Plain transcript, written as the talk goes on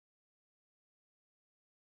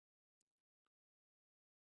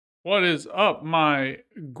What is up, my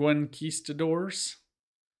Gwenquistadors?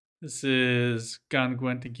 This is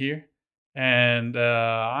Gwent here, and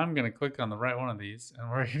I'm gonna click on the right one of these, and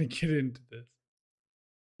we're gonna get into this.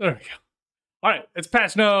 There we go. All right, it's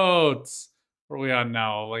patch notes. Where are we on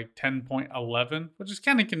now? Like 10.11, which is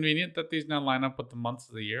kind of convenient that these now line up with the months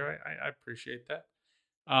of the year. I appreciate that.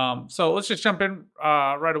 So let's just jump in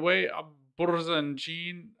right away. Burza and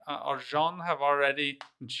Jean or Jean have already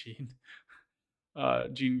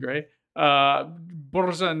Jean Grey.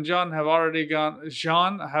 Borza and John have already gone.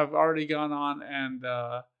 Jean have already gone on and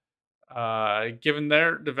given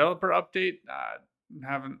their developer update.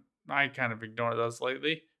 Haven't I kind of ignore those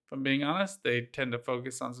lately? If I'm being honest, they tend to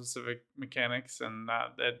focus on specific mechanics, and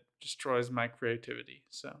that destroys my creativity.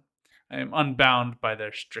 So I am unbound by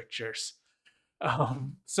their strictures.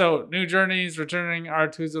 So new journeys, returning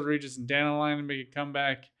Artuzo, Regis, and Dandelion to make a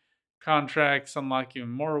comeback. Contracts, unlock even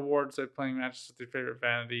more rewards by playing matches with your favorite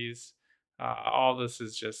vanities. All this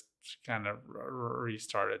is just kind of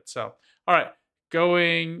restarted. So, all right,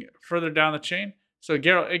 going further down the chain. So,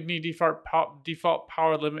 Geralt Igni default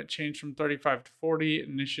power limit changed from 35 to 40.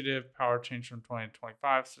 Initiative power changed from 20 to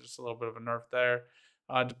 25. So, just a little bit of a nerf there.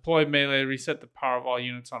 Deploy melee, reset the power of all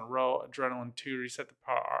units on a row. Adrenaline 2, reset the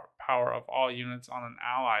power of all units on an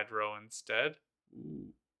allied row instead.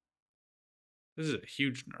 Ooh. This is a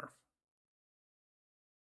huge nerf.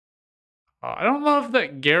 I don't love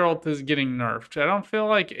that Geralt is getting nerfed. I don't feel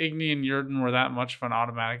like Igni and Jurden were that much of an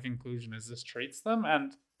automatic inclusion as this treats them.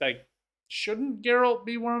 And, like, shouldn't Geralt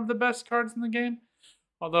be one of the best cards in the game?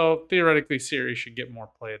 Although, theoretically, Ciri should get more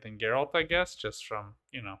play than Geralt, I guess, just from,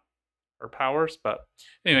 her powers. But,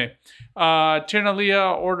 anyway.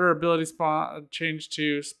 Tirnalia order ability spawn change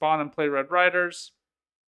to spawn and play Red Riders.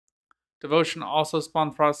 Devotion also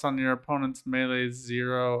spawn frost on your opponent's melee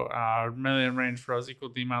melee and range throws equal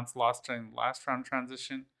D amounts lost during the last round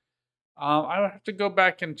transition. I would have to go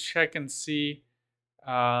back and check and see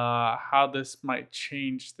how this might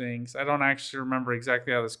change things. I don't actually remember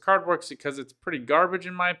exactly how this card works because it's pretty garbage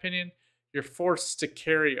in my opinion. You're forced to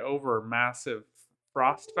carry over massive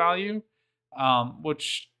frost value,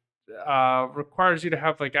 which requires you to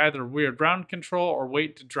have like either weird round control or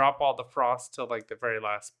wait to drop all the frost till like the very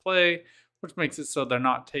last play, which makes it so they're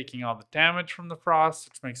not taking all the damage from the frost,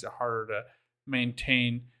 which makes it harder to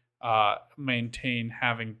maintain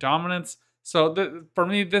having dominance. So for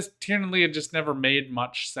me, this Tiernalia just never made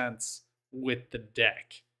much sense with the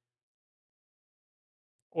deck.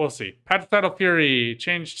 We'll see. Patricidal Fury.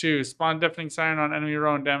 Change to spawn Deafening Siren on enemy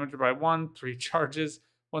row and damage by 1. 3 charges.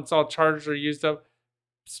 Once all charges are used up,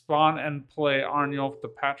 spawn and play Arnulf the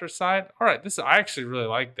Patricide. All right, I actually really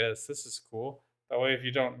like this. This is cool. That way, if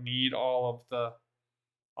you don't need all the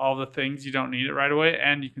things, you don't need it right away,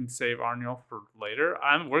 and you can save Arnulf for later.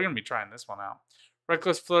 We're gonna be trying this one out.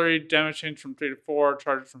 Reckless Flurry, damage change from 3 to 4,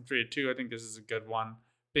 charge from 3 to 2. I think this is a good one.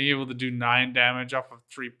 Being able to do 9 damage off of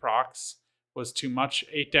 3 procs was too much.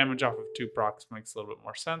 8 damage off of 2 procs makes a little bit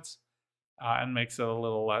more sense, and makes it a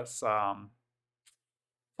little less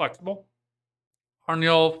flexible.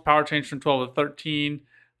 Arnulf, power change from 12 to 13.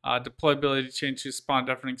 Deployability change to spawn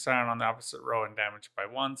Deafening Siren on the opposite row and damage by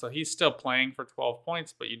 1. So he's still playing for 12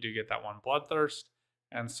 points, but you do get that 1 Bloodthirst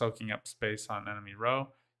and soaking up space on enemy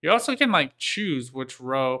row. You also can like choose which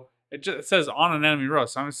row. It says on an enemy row,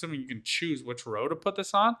 so I'm assuming you can choose which row to put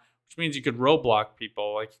this on, which means you could row block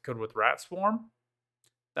people like you could with Rat Swarm.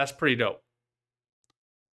 That's pretty dope.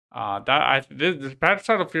 The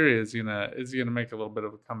Patricidal Fury is gonna make a little bit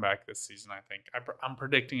of a comeback this season. I think I'm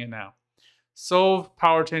predicting it now. Solve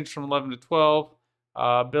power change from 11 to 12.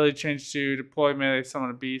 Ability change to deploy melee summon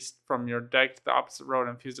a beast from your deck to the opposite row and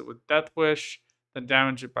infuse it with Death Wish. Then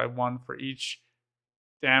damage it by 1 for each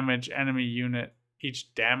damaged enemy unit,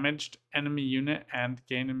 and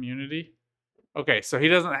gain immunity. Okay, so he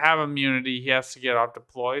doesn't have immunity. He has to get off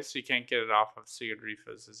deploy, so you can't get it off of Sigurd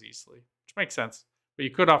Rifas as easily, which makes sense. But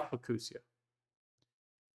you could off Fukusia.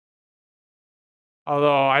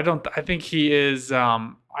 Although I think he is.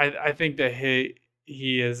 I think that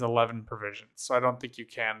he is 11 provisions, so I don't think you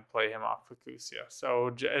can play him off Fukusia.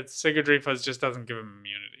 So Sigurd Rifas just doesn't give him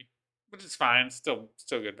immunity, which is fine. Still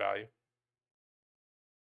good value.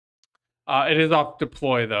 It is off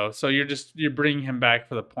deploy though, so you're bringing him back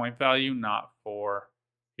for the point value, not for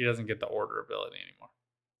he doesn't get the order ability anymore.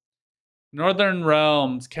 Northern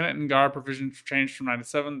Realms, Kennet and Gar provision changed from 9 to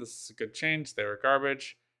 7. This is a good change. They were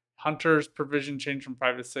garbage. Hunters provision changed from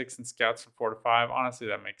 5 to 6 and Scouts from 4 to 5. Honestly,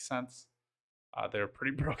 that makes sense. They were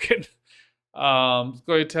pretty broken.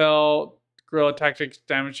 Scoia'tael, Guerrilla Tactics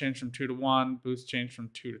damage change from 2 to 1. Boost change from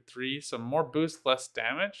 2 to 3. So more boost, less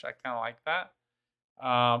damage. I kind of like that.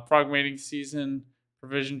 Frog Mating Season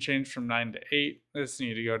Provision changed from 9 to 8. This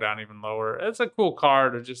needed to go down even lower. It's a cool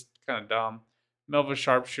card, it's just kind of dumb. Milva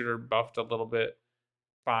Sharpshooter buffed a little bit.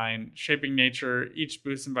 Fine. Shaping Nature, each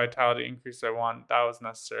boost in Vitality increased by 1. That was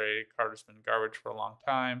necessary. Card has been garbage for a long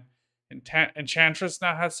time. Enchantress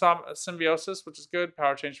now has Symbiosis, which is good.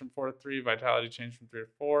 Power change from 4 to 3. Vitality change from 3 to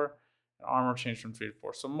 4. And armor change from 3 to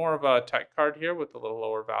 4. So more of a tech card here with a little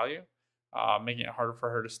lower value. Making it harder for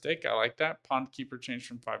her to stick. I like that. Pond Keeper changed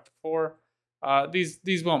from 5 to 4.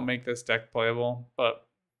 These won't make this deck playable, but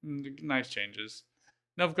nice changes.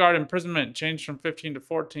 Nilfgaard Imprisonment changed from 15 to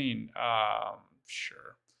 14.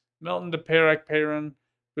 Sure. Milton to Perek Perun.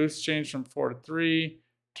 Boost change from 4 to 3.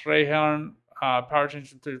 Trehorn. Power change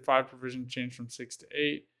from 3 to 5. Provision change from 6 to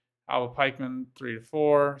 8. Alva Pikeman 3 to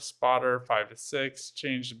 4. Spotter 5 to 6.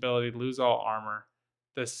 Changed ability. Lose all armor.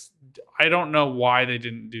 I don't know why they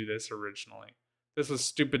didn't do this originally. This was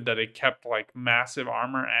stupid that it kept like massive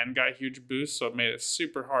armor and got huge boosts, so it made it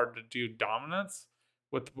super hard to do dominance.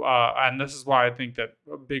 And this is why I think that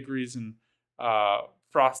a big reason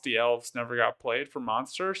Frosty Elves never got played for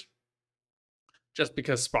monsters, just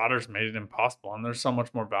because spotters made it impossible, and there's so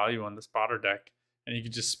much more value in the spotter deck, and you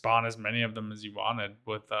could just spawn as many of them as you wanted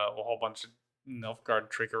with a whole bunch of Nilfgaard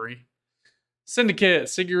trickery. Syndicate,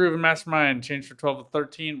 Sigurd and Mastermind changed from 12 to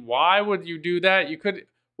 13. Why would you do that?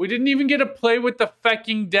 We didn't even get to play with the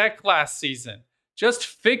fecking deck last season. Just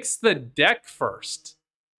fix the deck first.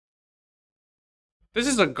 This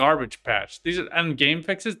is a garbage patch. These are end game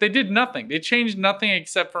fixes. They did nothing. They changed nothing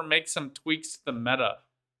except for make some tweaks to the meta.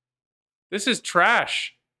 This is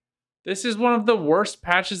trash. This is one of the worst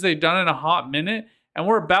patches they've done in a hot minute. And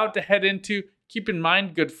we're about to head into, keep in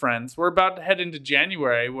mind, good friends, we're about to head into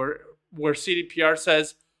January where CDPR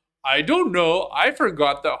says, I don't know, I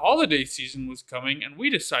forgot that holiday season was coming and we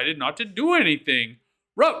decided not to do anything.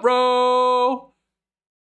 Ruh-roh!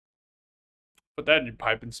 Put that in your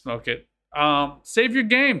pipe and smoke it. Save your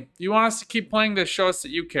game. If you want us to keep playing this, show us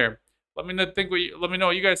that you care. Let me know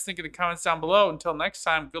what you guys think in the comments down below. Until next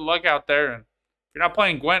time, good luck out there. And if you're not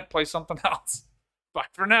playing Gwent, play something else. Bye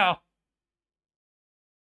for now.